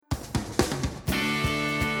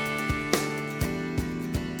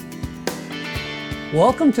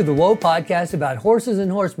Welcome to the Whoa Podcast about horses and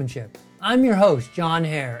horsemanship. I'm your host, John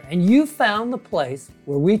Hare, and you found the place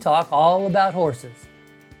where we talk all about horses.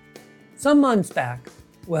 Some months back,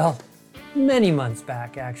 well, many months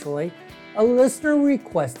back actually, a listener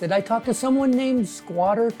requested I talk to someone named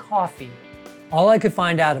Squatter Coffee. All I could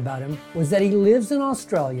find out about him was that he lives in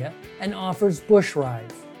Australia and offers bush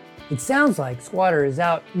rides. It sounds like Squatter is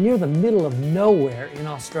out near the middle of nowhere in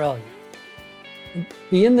Australia.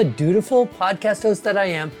 Being the dutiful podcast host that I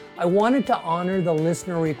am, I wanted to honor the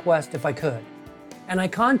listener request if I could, and I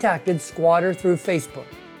contacted Squatter through Facebook.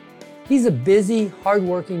 He's a busy,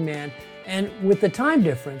 hardworking man, and with the time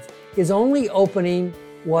difference, his only opening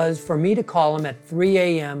was for me to call him at 3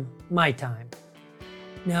 a.m. my time.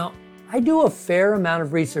 Now, I do a fair amount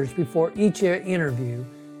of research before each interview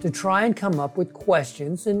to try and come up with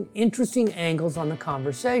questions and interesting angles on the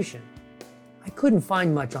conversation. I couldn't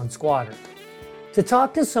find much on Squatter. To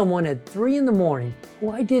talk to someone at 3 in the morning who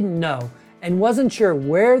I didn't know and wasn't sure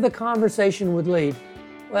where the conversation would lead,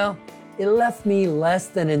 well, it left me less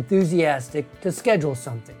than enthusiastic to schedule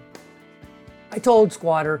something. I told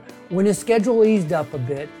Squatter when his schedule eased up a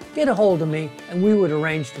bit, get a hold of me and we would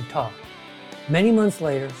arrange to talk. Many months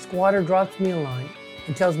later, Squatter drops me a line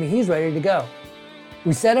and tells me he's ready to go.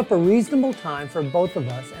 We set up a reasonable time for both of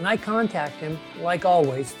us and I contact him, like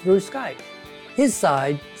always, through Skype. His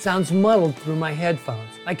side sounds muddled through my headphones.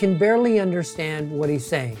 I can barely understand what he's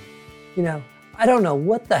saying. You know, I don't know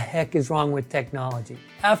what the heck is wrong with technology.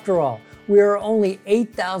 After all, we are only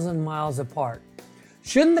 8,000 miles apart.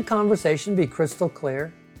 Shouldn't the conversation be crystal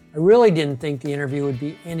clear? I really didn't think the interview would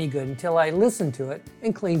be any good until I listened to it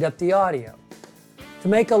and cleaned up the audio. To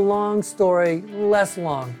make a long story less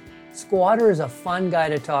long, Squatter is a fun guy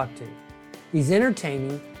to talk to. He's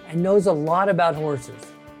entertaining and knows a lot about horses.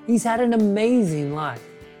 He's had an amazing life.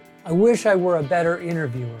 I wish I were a better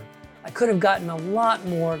interviewer. I could have gotten a lot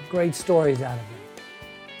more great stories out of him.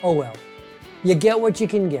 Oh well, you get what you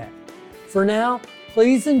can get. For now,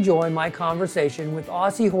 please enjoy my conversation with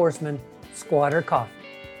Aussie horseman Squatter Coffee.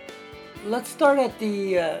 Let's start at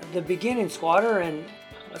the beginning, Squatter, and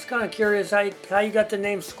I was kind of curious how you got the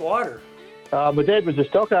name Squatter. My dad was a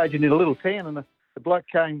stock agent in a little town, and the bloke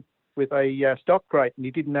came with a stock crate, and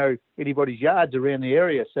he didn't know anybody's yards around the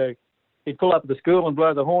area, so he'd pull up at the school and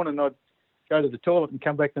blow the horn, and I'd go to the toilet and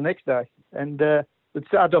come back the next day. And it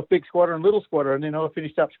started off Big Squatter and Little Squatter, and then I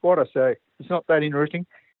finished up Squatter, so it's not that interesting.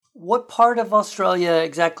 What part of Australia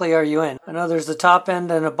exactly are you in? I know there's the top end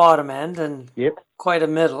and a bottom end, and Yep. quite a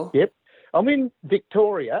middle. Yep. I'm in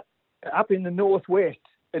Victoria, up in the northwest,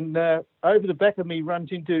 and over the back of me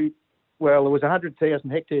runs into, well, there was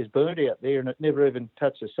 100,000 hectares burned out there, and it never even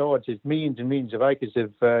touched the sides. There's millions and millions of acres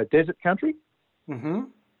of desert country. Mm-hmm.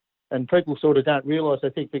 And people sort of don't realise,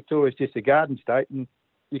 they think Victoria's just a garden state, and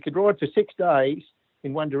you could ride for 6 days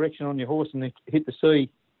in one direction on your horse and then hit the sea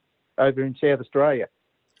over in South Australia.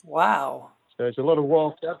 Wow. So there's a lot of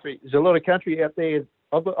wild country. There's a lot of country out there.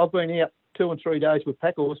 I've been out 2 and 3 days with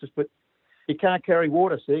pack horses, but you can't carry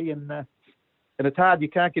water, see, and it's hard. You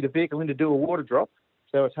can't get a vehicle in to do a water drop.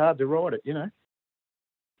 So it's hard to ride it, you know.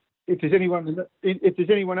 If there's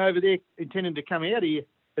anyone over there intending to come out here,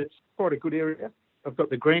 it's quite a good area. I've got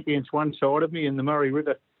the Grampians one side of me and the Murray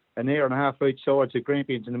River, an hour and a half each side to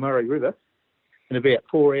Grampians and the Murray River, and about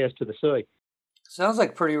 4 hours to the sea. Sounds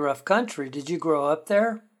like pretty rough country. Did you grow up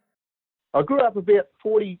there? I grew up about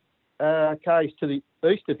 40 k's to the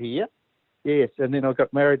east of here, yes, and then I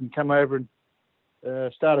got married and come over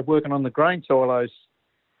and started working on the grain silos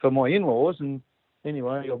for my in-laws, and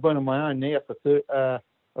anyway, I've been on my own now I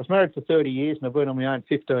was married for 30 years and I've been on my own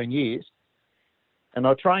 15 years. And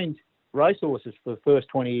I trained racehorses for the first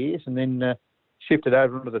 20 years and then shifted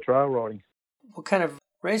over into the trail riding. What kind of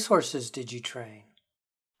racehorses did you train?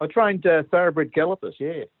 I trained thoroughbred gallopers,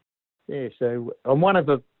 yeah. Yeah, so I'm one of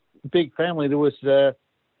a big family.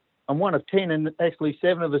 I'm one of 10, and actually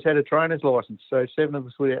 7 of us had a trainer's licence, so 7 of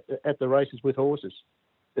us were at the races with horses.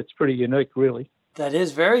 It's pretty unique, really. That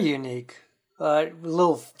is very unique. A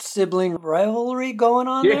little sibling rivalry going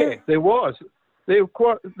on there? Yeah, there was. There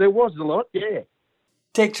was a lot, yeah.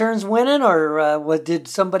 Take turns winning, or did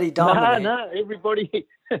somebody dominate? No, everybody.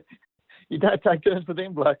 You don't take turns with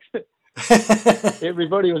them blokes.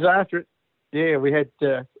 Everybody was after it. Yeah, we had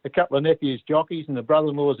a couple of nephews jockeys, and the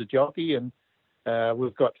brother-in-law's a jockey, and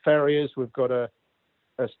we've got farriers, we've got a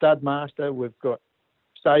stud master, we've got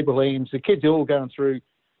stable hands. The kids are all going through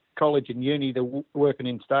college and uni. They're working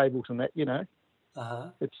in stables and that, you know. Uh-huh.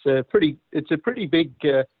 It's a pretty big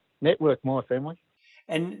network, my family.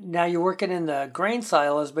 And now you're working in the grain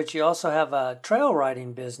silos, but you also have a trail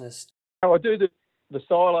riding business. I do the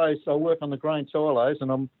silos, I work on the grain silos, and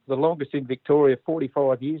I'm the longest in Victoria,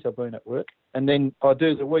 45 years I've been at work. And then I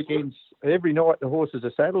do the weekends. Every night the horses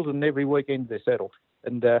are saddled, and every weekend they're saddled.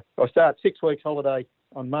 And I start 6 weeks holiday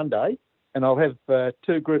on Monday, and I'll have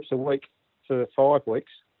 2 groups a week for 5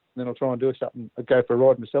 weeks. And then I'll try and do something, go for a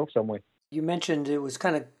ride myself somewhere. You mentioned it was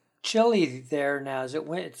kind of chilly there now. Is it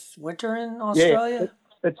it's winter in Australia?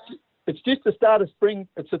 Yeah, it's just the start of spring.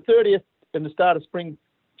 It's the 30th and the start of spring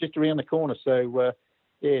just around the corner. So,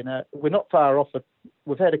 we're not far off it.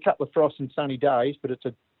 We've had a couple of frost and sunny days, but it's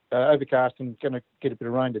overcast and going to get a bit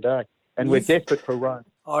of rain today. And we're desperate for rain.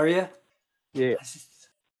 Are you? Yeah.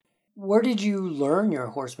 Where did you learn your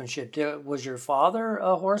horsemanship? Was your father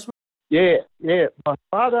a horseman? Yeah. My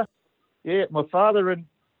father and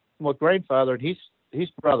my grandfather and his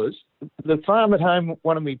brothers. The farm at home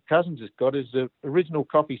one of my cousins has got is the original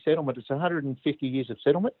Coffee settlement. It's 150 years of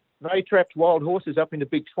settlement. They trapped wild horses up in a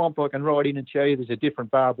big swamp. I can ride in and show you there's a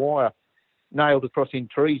different barbed wire nailed across in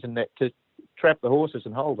trees and that to trap the horses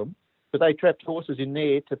and hold them. But they trapped horses in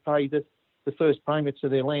there to pay the first payments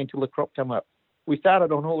of their land till the crop come up. We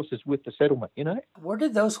started on horses with the settlement, you know. Where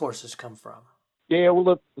did those horses come from? Yeah,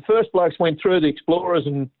 well, the first blokes went through, the explorers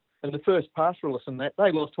and the first pastoralists and that.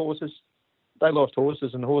 They lost horses,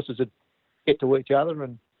 and the horses would get to each other.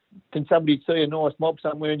 And then somebody'd see a nice mob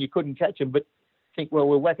somewhere and you couldn't catch them, but think, well,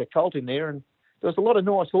 we'll whack a colt in there. And there was a lot of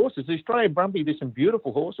nice horses. The Australian Brumby, there's some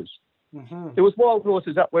beautiful horses. Mm-hmm. There was wild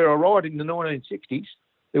horses up where I ride in the 1960s.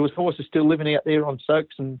 There was horses still living out there on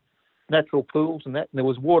soaks and natural pools and that, and there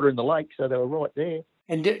was water in the lake, so they were right there.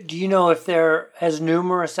 And do you know if they're as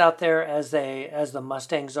numerous out there as the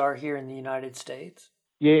Mustangs are here in the United States?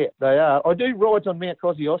 Yeah, they are. I do rides on Mount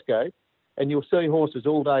Kosciuszko, and you'll see horses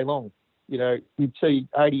all day long. You know, you'd see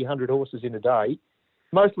 80, 100 horses in a day,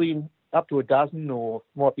 mostly up to a dozen or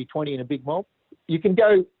might be 20 in a big mob. You can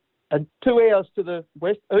go 2 hours to the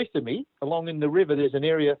east of me, along in the river, there's an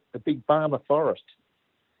area, a big Barmer forest,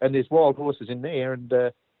 and there's wild horses in there, and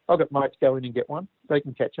I've got mates go in and get one. They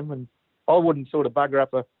can catch them, and I wouldn't sort of bugger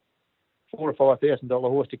up a $4,000 or $5,000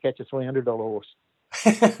 horse to catch a $300 horse.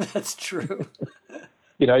 That's true.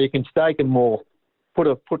 You know, you can stake them or put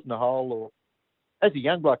in a hole, or as a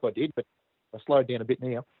young bloke I did, but I slowed down a bit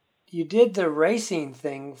now. You did the racing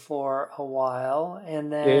thing for a while,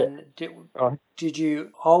 and then did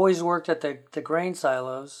you always work at the grain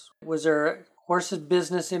silos? Was there horses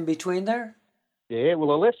business in between there? Yeah,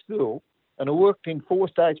 well, I left school and I worked in 4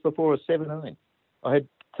 states before I was 17. I had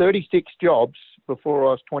 36 jobs before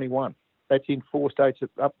I was 21. That's in 4 states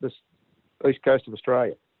up the east coast of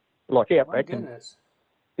Australia, like outback. My goodness.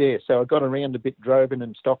 Yeah, so I got around a bit, droving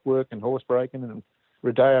and stock work and horse breaking and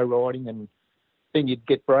rodeo riding, and then you'd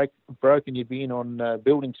get broken, you'd be in on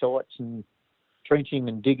building sites and trenching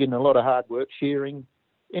and digging, a lot of hard work, shearing,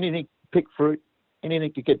 anything, pick fruit,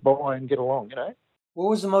 anything to get by and get along, you know. What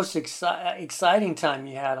was the most exciting time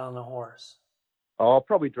you had on a horse? Oh,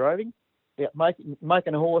 probably droving. Yeah,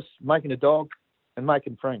 making a horse, making a dog, and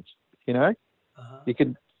making friends, you know. Uh-huh. You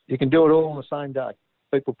can do it all on the same day.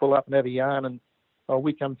 People pull up and have a yarn, and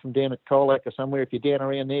we come from down at Colac or somewhere. If you're down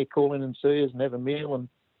around there, call in and see us and have a meal. And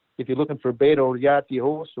if you're looking for a bed or a yard for your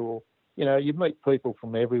horse, or, you know, you meet people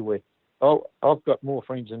from everywhere. I've got more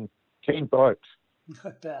friends than 10 blokes.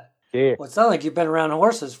 I bet. Yeah. Well, it sounds like you've been around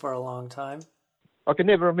horses for a long time. I can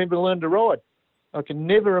never remember learning to ride. I can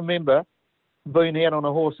never remember being out on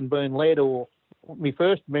a horse and being led, or my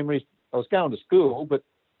first memories, I was going to school, but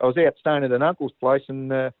I was out staying at an uncle's place,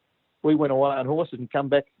 and we went away on horses and come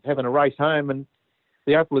back having a race home, and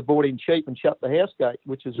the uncle had brought in sheep and shut the house gate,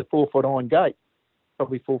 which is a 4-foot iron gate,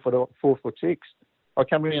 probably 4 foot 6. I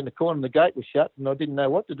come around the corner and the gate was shut, and I didn't know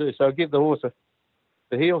what to do, so I gave the horse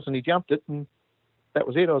the heels, and he jumped it, and that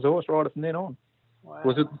was it. I was a horse rider from then on. Wow.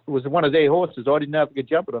 It was one of their horses. I didn't know if I could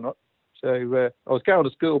jump it or not. So I was going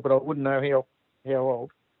to school, but I wouldn't know how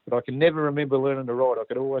old. But I can never remember learning to ride. I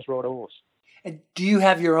could always ride a horse. And do you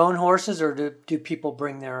have your own horses, or do people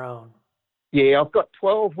bring their own? Yeah, I've got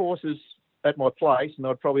 12 horses at my place, and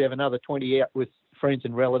I'd probably have another 20 out with friends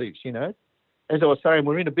and relatives, you know. As I was saying,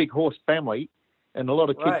 we're in a big horse family, and a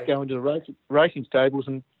lot of kids go into the racing stables,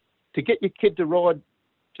 and to get your kid to ride,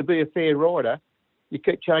 to be a fair rider, you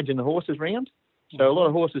keep changing the horses round. So a lot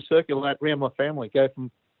of horses circulate around my family,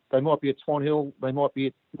 they might be at Swan Hill, they might be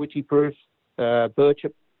at Witchy Proof,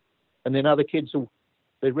 Birchip, and then other kids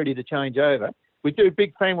they're ready to change over. We do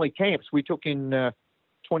big family camps. We took in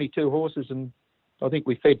 22 horses, and I think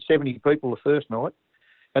we fed 70 people the first night.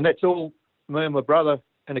 And that's all me and my brother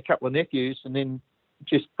and a couple of nephews, and then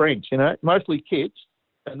just friends, you know, mostly kids.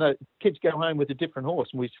 And the kids go home with a different horse,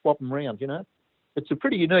 and we swap them around, you know. It's a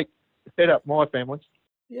pretty unique setup, my family.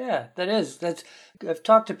 Yeah, that is. I've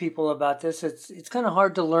talked to people about this. It's kind of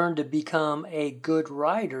hard to learn to become a good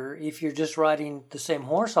rider if you're just riding the same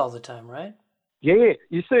horse all the time, right? Yeah,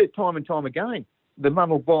 you see it time and time again. The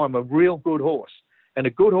mum will buy them a real good horse, and a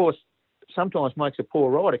good horse sometimes makes a poor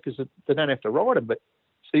rider because they don't have to ride them. But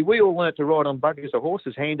see, we all learnt to ride on buggies of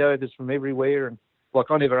horses, handovers from everywhere, and like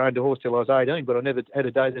I never owned a horse till I was 18, but I never had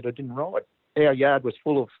a day that I didn't ride. Our yard was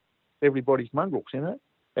full of everybody's mongrels,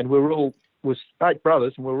 and was 8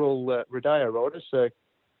 brothers, and we're all rodeo riders, so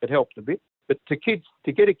it helped a bit. But to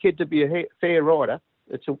get a kid to be a fair rider,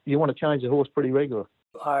 you want to change the horse pretty regular.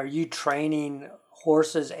 Are you training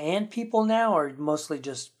horses and people now, or mostly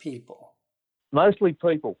just people? Mostly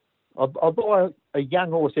people. I buy a young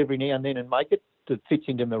horse every now and then and make it that fits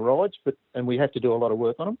into the rides, and we have to do a lot of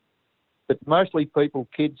work on them. But mostly people,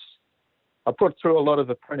 kids. I put through a lot of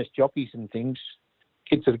apprentice jockeys and things.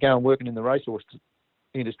 Kids that are going working in the racehorse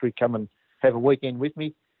industry come and have a weekend with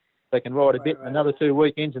me. They can ride a bit, another 2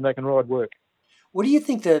 weekends, and they can ride work. What do you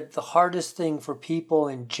think the hardest thing for people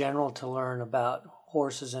in general to learn about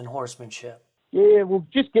horses and horsemanship? Yeah, well,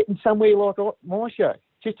 just getting somewhere like my show,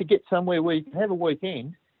 just to get somewhere where you can have a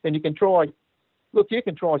weekend and you can try. Look, you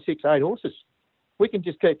can try 6, 8 horses. We can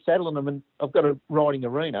just keep saddling them, and I've got a riding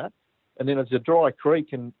arena, and then there's a dry creek,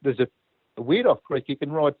 and there's a weird-off creek you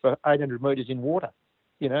can ride for 800 metres in water.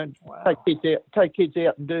 Wow. Take kids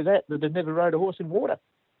out and do that they've never rode a horse in water.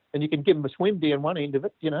 And you can give them a swim down one end of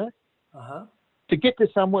it, Uh-huh. To get to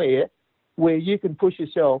somewhere where you can push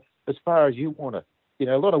yourself as far as you want to.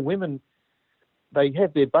 A lot of women, they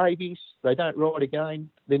have their babies, they don't ride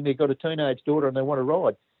again, then they've got a teenage daughter and they want to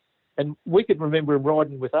ride. And we could remember them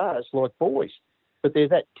riding with us like boys, but they're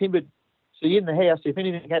that timid. So in the house, if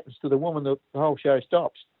anything happens to the woman, the whole show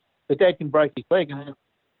stops. The dad can break his leg, and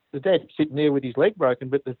the dad's sitting there with his leg broken,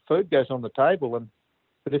 but the food goes on the table.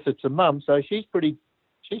 But if it's a mum, so she's pretty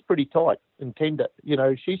tight and tender.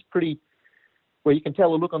 She's pretty. Well, you can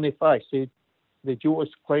tell the look on their face. Their jaws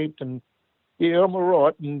clamped, and yeah, I'm all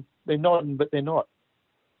right, and they're nodding, but they're not.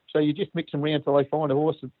 So you just mix them around till they find a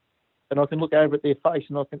horse, and I can look over at their face,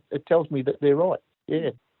 and it tells me that they're right. Yeah,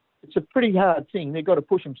 it's a pretty hard thing. They've got to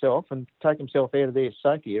push themselves and take themselves out of their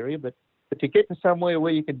safety area, but to get to somewhere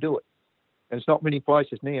where you can do it, and it's not many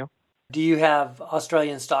places now. Do you have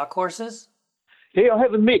Australian stock horses? Yeah, I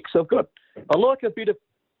have a mix. I like a bit of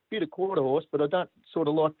quarter horse, but I don't sort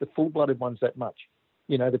of like the full-blooded ones that much.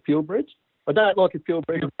 The purebreds. I don't like a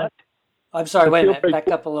purebred. I'm sorry, wait a minute. Back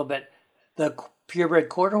up a little bit. The purebred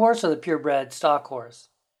quarter horse or the purebred stock horse?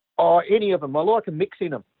 Oh, any of them. I like a mix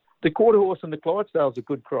in them. The quarter horse and the Clydesdale's a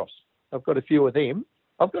good cross. I've got a few of them.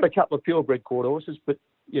 I've got a couple of purebred quarter horses, but,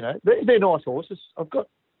 they're nice horses. I've got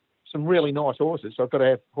some really nice horses. I've got to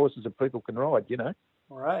have horses that people can ride,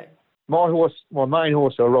 All right. My main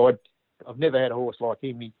horse I ride, I've never had a horse like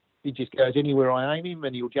him. He just goes anywhere I aim him,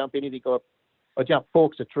 and he'll jump anything. I jump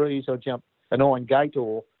forks of trees, I jump an iron gate,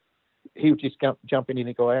 or he'll just jump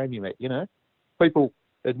anything I aim him at, People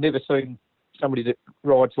have never seen somebody that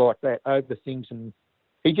rides like that over things, and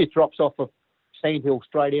he just drops off a sandhill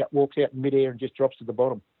straight out, walks out in midair and just drops to the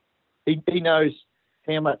bottom. He knows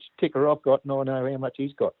how much ticker I've got, and I know how much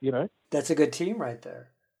he's got, That's a good team right there.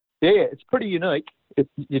 Yeah, it's pretty unique.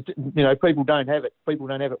 People don't have it. People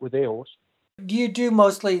don't have it with their horse. Do you do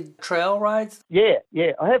mostly trail rides? Yeah.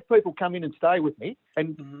 I have people come in and stay with me,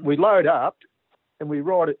 and we load up and we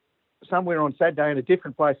ride it somewhere on Saturday in a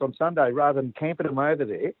different place on Sunday rather than camping them over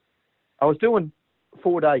there. I was doing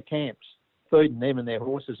 4-day camps, feeding them and their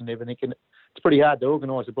horses and everything, and it's pretty hard to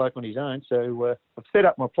organise a bloke on his own. So I've set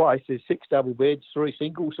up my place. There's 6 double beds, 3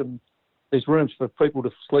 singles, and there's rooms for people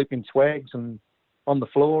to sleep in swags and on the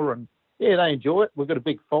floor. And, yeah, they enjoy it. We've got a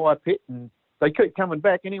big fire pit, and they keep coming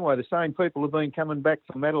back anyway. The same people have been coming back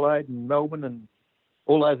from Adelaide and Melbourne and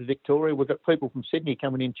all over Victoria. We've got people from Sydney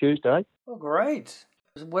coming in Tuesday. Oh, great.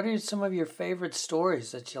 What are some of your favourite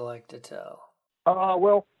stories that you like to tell?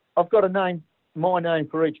 Well, I've got my name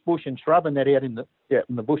for each bush and shrub and that out in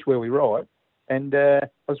the bush where we ride. And I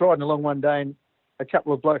was riding along one day, and a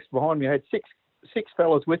couple of blokes behind me. I had six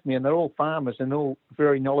fellas with me, and they're all farmers and all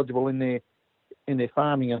very knowledgeable in their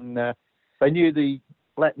farming, and they knew the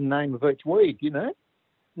Latin name of each weed,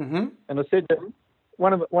 Mm-hmm. And I said that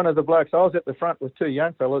one of the blokes, I was at the front with 2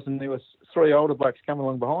 young fellas, and there was 3 older blokes coming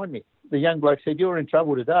along behind me. The young bloke said, "You're in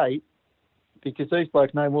trouble today because these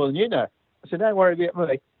blokes know more than you know." I said, "Don't worry about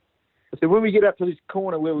me." I said, "When we get up to this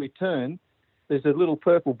corner where we turn, there's a little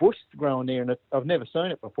purple bush growing there, and I've never seen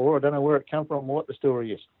it before. I don't know where it come from or what the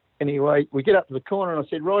story is." Anyway, we get up to the corner, and I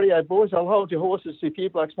said, "Rightio, boys, I'll hold your horses if you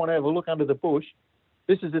blokes want to have a look under the bush.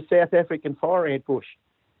 This is the South African fire ant bush."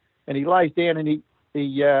 And he lays down and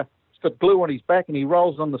he got glue on his back and he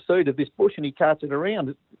rolls on the seed of this bush and he carts it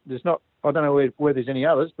around. There's not, I don't know where there's any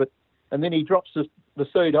others, and then he drops the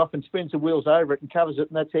seed off and spins the wheels over it and covers it,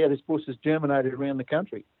 and that's how this bush has germinated around the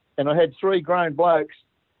country. And I had 3 grown blokes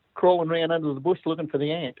crawling around under the bush looking for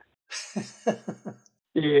the ant.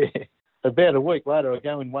 Yeah. About a week later, I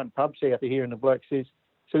go in one pub south of here and the bloke says,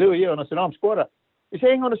 "Who are you?" And I said, "I'm Squatter." He said,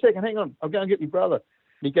 "Hang on a second, hang on. I'll go and get my brother."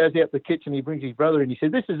 And he goes out to the kitchen, he brings his brother, and he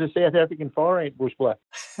said, "This is a South African fire ant bush bloke."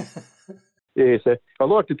 Yeah, so I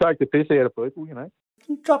like to take the piss out of people, you know.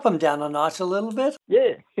 Drop them down a notch a little bit.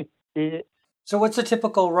 Yeah, yeah. So what's a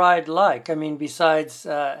typical ride like? I mean, besides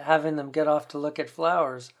having them get off to look at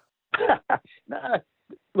flowers? No,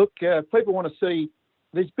 look, people want to see,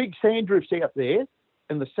 there's big sand drifts out there,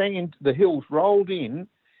 and the sand, the hills rolled in.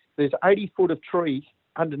 There's 80 foot of tree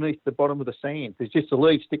underneath the bottom of the sand. There's just the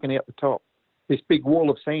leaves sticking out the top. This big wall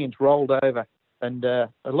of sand's rolled over, and a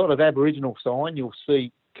lot of Aboriginal sign. You'll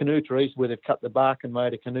see canoe trees where they've cut the bark and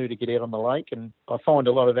made a canoe to get out on the lake, and I find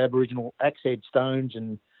a lot of Aboriginal axe head stones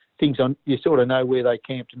and things on. You sort of know where they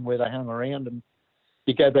camped and where they hung around, and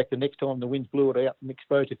you go back the next time the winds blew it out and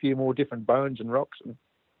exposed a few more different bones and rocks. And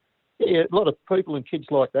yeah, a lot of people and kids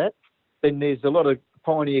like that. Then there's a lot of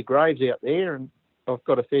pioneer graves out there, and I've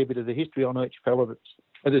got a fair bit of the history on each fella.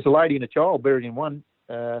 There's a lady and a child buried in one,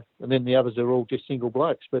 and then the others are all just single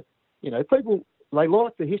blokes. But, you know, people, they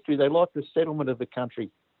like the history, they like the settlement of the country.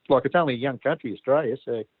 Like, it's only a young country, Australia,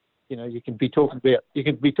 so, you know, you can be talking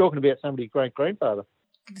about somebody's great-grandfather.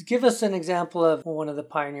 Give us an example of one of the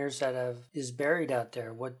pioneers that is buried out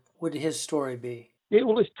there. What would his story be? Yeah,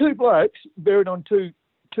 well, there's 2 blokes buried on two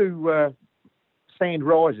sand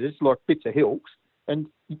rises, like bits of hills, and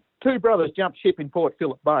 2 brothers jumped ship in Port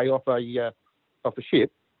Phillip Bay off a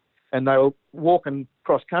ship, and they were walking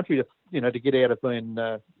cross country to get out of being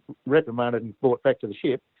reprimanded and brought back to the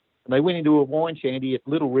ship. And they went into a wine shanty at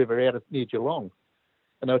Little River out near Geelong,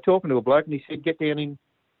 and they were talking to a bloke, and he said, "Get down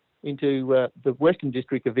into the Western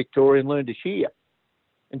District of Victoria and learn to shear."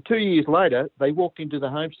 And 2 years later, they walked into the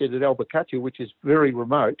homestead at Albucacha, which is very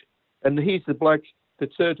remote, and here's the bloke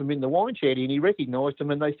that served them in the wine shanty, and he recognised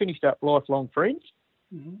them, and they finished up lifelong friends.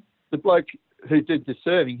 Mm-hmm. The bloke who did the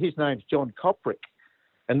serving, his name's John Coprick,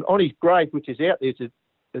 and on his grave, which is out there, there's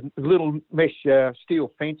a little mesh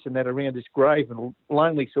steel fence and that around this grave, and a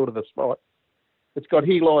lonely sort of a spot. It's got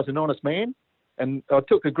 "Here lies an honest man," and I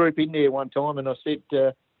took a group in there one time, and I said,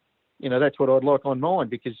 that's what I'd like on mine,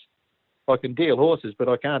 because I can deal horses, but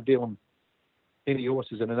I can't deal them any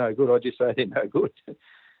horses that are no good. I just say they're no good.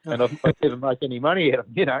 And I never make any money out of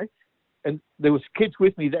them, you know. And there was kids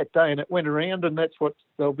with me that day, and it went around, and that's what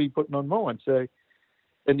they'll be putting on mine. So,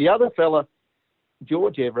 and the other fella,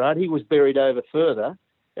 George Everard, he was buried over further,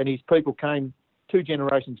 and his people came 2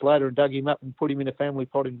 generations later and dug him up and put him in a family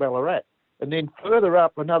pot in Ballarat. And then further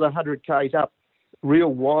up, another 100 k's up, real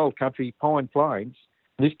wild country, Pine Plains,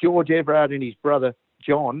 this George Everard and his brother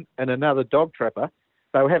John and another dog trapper,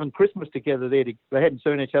 they were having Christmas together there. They hadn't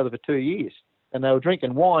seen each other for 2 years, and they were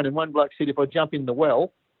drinking wine. And one bloke said, "If I jump in the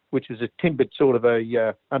well," which was a timbered sort of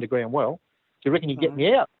a underground well, "do you reckon you get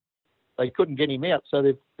me out?" They couldn't get him out,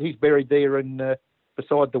 so he's buried there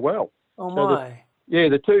beside the well. Oh my!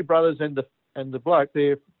 The 2 brothers and the bloke,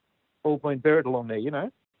 they've all been buried along there, you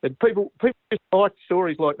know. And people just like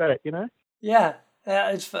stories like that, you know. Yeah,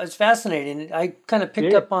 it's fascinating. I kind of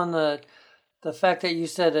picked up on the fact that you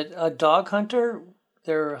said a dog hunter.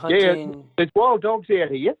 They're hunting. Yeah, there's wild dogs out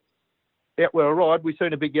here. Out where I ride, we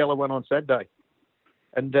seen a big yellow one on Saturday,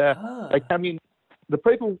 and they come in. The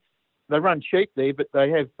people, they run sheep there, but they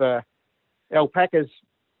have alpacas.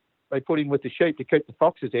 They put in with the sheep to keep the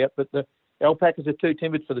foxes out, but the alpacas are too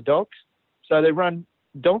timid for the dogs, so they run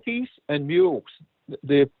donkeys and mules.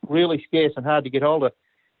 They're really scarce and hard to get hold of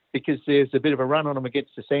because there's a bit of a run on them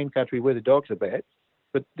against the sand country where the dogs are bad.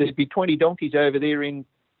 But there'd be 20 donkeys over there in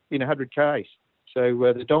 100 k's.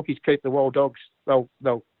 So the donkeys keep the wild dogs.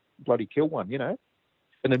 They'll bloody kill one, you know.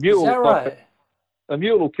 And the mule, is that right? A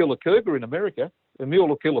mule will kill a cougar in America. A mule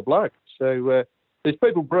will kill a bloke. So there's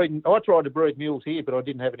people breeding. I tried to breed mules here, but I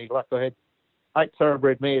didn't have any luck. I had 8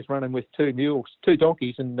 thoroughbred mares running with 2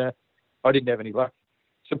 donkeys, and I didn't have any luck.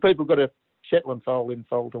 So people got a Shetland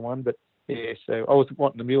foal to one, but yeah, so I was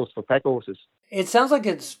wanting the mules for pack horses. It sounds like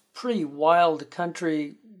it's pretty wild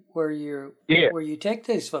country where you take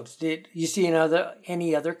these folks. Did you see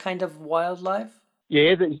any other kind of wildlife?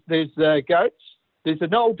 Yeah, there's goats. There's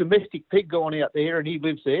an old domestic pig going out there, and he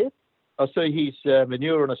lives there. I see his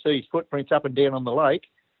manure and I see his footprints up and down on the lake.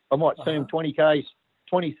 I might see him 20,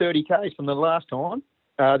 30 k's from the last time.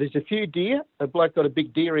 There's a few deer. A bloke got a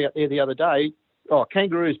big deer out there the other day.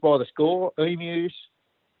 Kangaroos by the score, emus,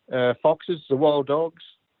 foxes, the wild dogs.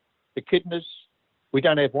 echidnas. We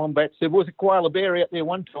don't have wombats. There was a koala bear out there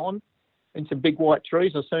one time in some big white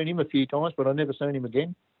trees. I've seen him a few times, but I've never seen him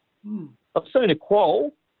again. I've seen a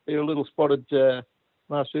quoll. They're a little spotted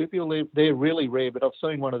marsupial. They're really rare, but I've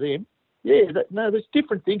seen one of them. Yeah, there's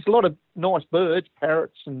different things. A lot of nice birds,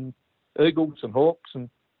 parrots and eagles and hawks. And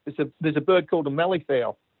there's a bird called a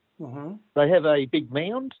malleefowl. Mm-hmm. They have a big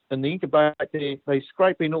mound, and the incubator, they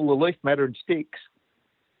scrape in all the leaf matter and sticks,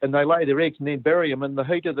 and they lay their eggs and then bury them. And the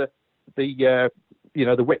heat of the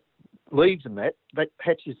wet leaves and that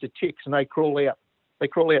hatches the chicks, and they crawl out. They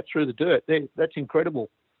crawl out through the dirt. That's incredible.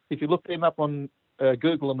 If you look them up on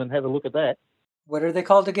Google them and have a look at that. What are they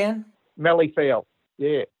called again? Malleefowl.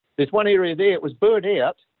 Yeah. There's one area there. It was burnt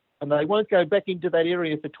out, and they won't go back into that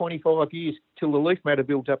area for 25 years till the leaf matter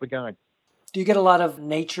builds up again. Do you get a lot of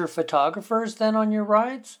nature photographers then on your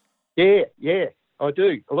rides? Yeah, I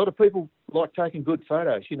do. A lot of people like taking good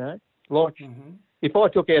photos, If I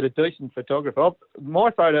took out a decent photographer,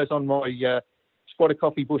 my photo's on my Squatter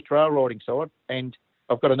Coffee Bush Trail Riding site, and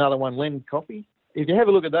I've got another one, Len Coffee. If you have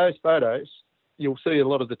a look at those photos, you'll see a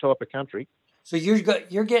lot of the type of country. So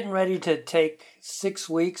you're getting ready to take 6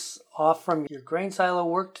 weeks off from your grain silo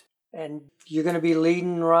work, and you're going to be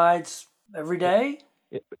leading rides every day?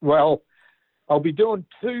 Well, I'll be doing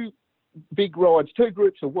 2 big rides, 2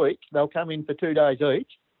 groups a week. They'll come in for 2 days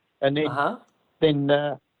each, and then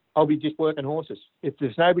I'll be just working horses. If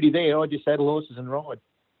there's nobody there, I just saddle horses and ride.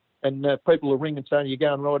 And people will ring and say, "You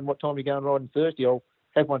go and ride, and what time you go and ride on Thursday?" I'll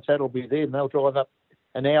have one saddle be there, and they'll drive up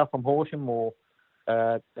an hour from Horsham or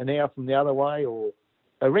an hour from the other way. Or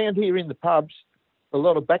around here in the pubs, a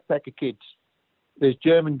lot of backpacker kids. There's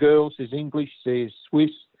German girls, there's English, there's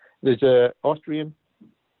Swiss, there's Austrian.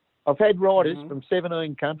 I've had riders from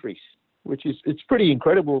 17 countries, it's pretty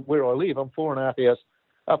incredible where I live. I'm 4.5 hours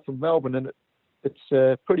up from Melbourne, and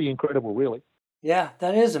it's pretty incredible, really. Yeah,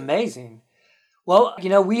 that is amazing. Well,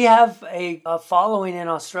 we have a following in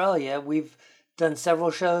Australia. We've done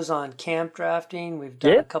several shows on camp drafting. We've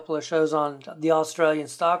done a couple of shows on the Australian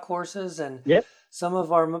stock horses, and some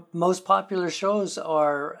of our most popular shows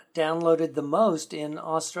are downloaded the most in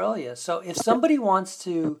Australia. So if somebody wants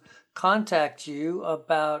to contact you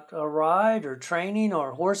about a ride or training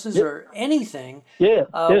or horses or anything,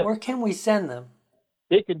 where can we send them?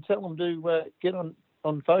 You can tell them to get on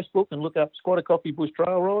Facebook and look up Squatter Coffee Bush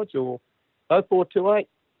Trail Rides, or 0428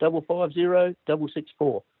 550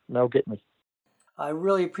 664, and they'll get me. I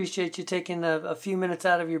really appreciate you taking a few minutes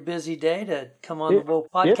out of your busy day to come on the Wool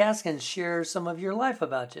Podcast and share some of your life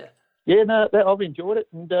about you. Yeah, no, I've enjoyed it.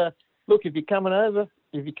 And look, if you're coming to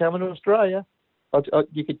Australia,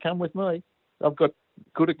 you could come with me. I've got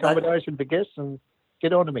good accommodation for guests, and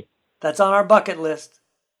get on to me. That's on our bucket list.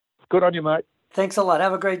 Good on you, mate. Thanks a lot.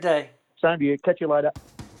 Have a great day. Same to you. Catch you later.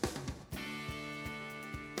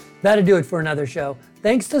 That'll do it for another show.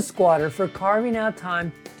 Thanks to Squatter for carving out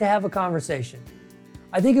time to have a conversation.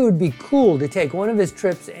 I think it would be cool to take one of his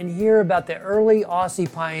trips and hear about the early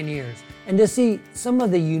Aussie pioneers and to see some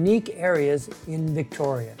of the unique areas in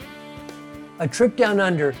Victoria. A trip down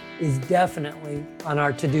under is definitely on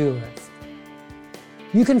our to-do list.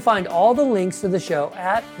 You can find all the links to the show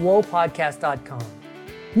at woepodcast.com.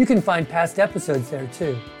 You can find past episodes there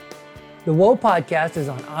too. The Woe Podcast is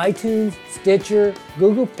on iTunes, Stitcher,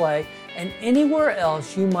 Google Play, and anywhere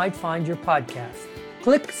else you might find your podcast.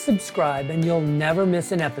 Click subscribe and you'll never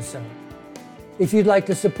miss an episode. If you'd like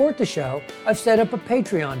to support the show, I've set up a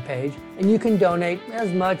Patreon page and you can donate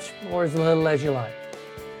as much or as little as you like.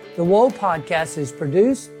 The Woe Podcast is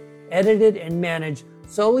produced, edited, and managed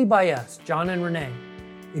solely by us, John and Renee.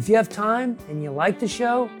 If you have time and you like the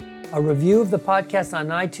show, a review of the podcast on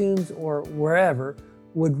iTunes or wherever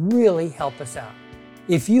would really help us out.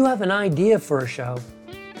 If you have an idea for a show,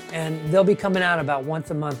 and they'll be coming out about once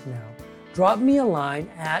a month now, drop me a line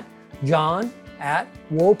at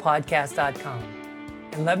john@woepodcast.com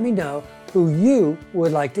and let me know who you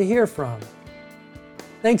would like to hear from.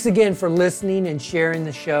 Thanks again for listening and sharing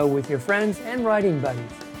the show with your friends and riding buddies.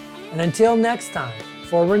 And until next time,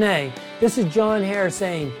 for Renee, this is John Hare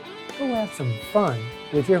saying, go have some fun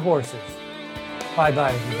with your horses.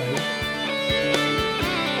 Bye-bye, everybody.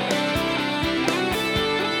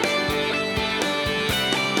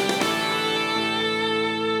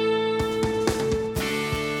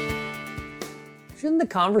 Shouldn't the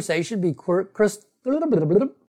conversation be